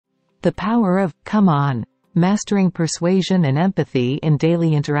The power of "come on," mastering persuasion and empathy in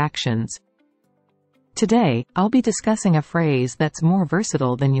daily interactions. Today, I'll be discussing a phrase that's more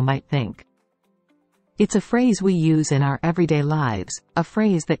versatile than you might think. It's a phrase we use in our everyday lives, a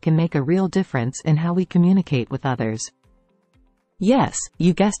phrase that can make a real difference in how we communicate with others. Yes,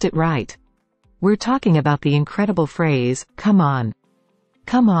 you guessed it right. We're talking about the incredible phrase, "come on."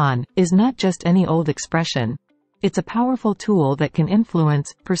 Come on is not just any old expression. It's a powerful tool that can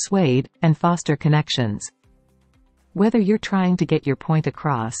influence, persuade, and foster connections. Whether you're trying to get your point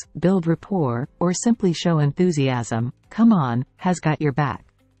across, build rapport, or simply show enthusiasm, "come on" has got your back.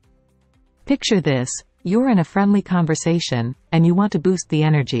 Picture this: you're in a friendly conversation, and you want to boost the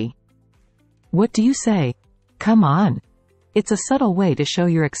energy. What do you say? "Come on." It's a subtle way to show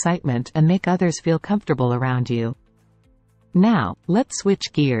your excitement and make others feel comfortable around you. Now, let's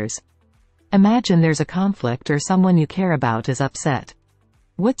switch gears. Imagine there's a conflict or someone you care about is upset.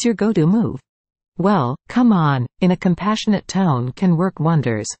 What's your go-to move? Well, "come on," in a compassionate tone can work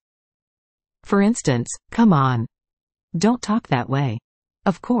wonders. For instance, "Come on. Don't talk that way.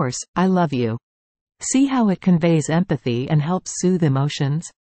 Of course, I love you." See how it conveys empathy and helps soothe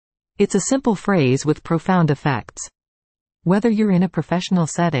emotions? It's a simple phrase with profound effects. Whether you're in a professional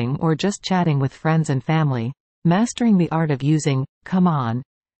setting or just chatting with friends and family, mastering the art of using "come on"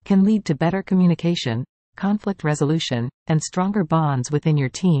 can lead to better communication, conflict resolution, and stronger bonds within your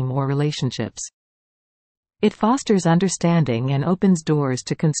team or relationships. It fosters understanding and opens doors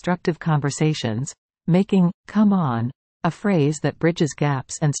to constructive conversations, making "come on" a phrase that bridges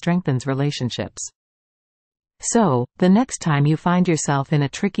gaps and strengthens relationships. So, the next time you find yourself in a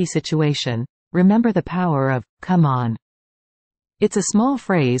tricky situation, remember the power of "come on." It's a small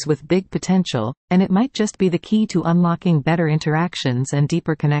phrase with big potential, and it might just be the key to unlocking better interactions and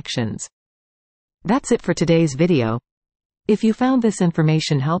deeper connections. That's it for today's video. If you found this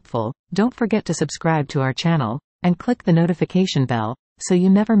information helpful, don't forget to subscribe to our channel, and click the notification bell, so you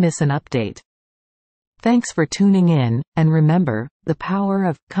never miss an update. Thanks for tuning in, and remember, the power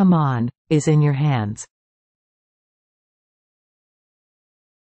of "come on" is in your hands.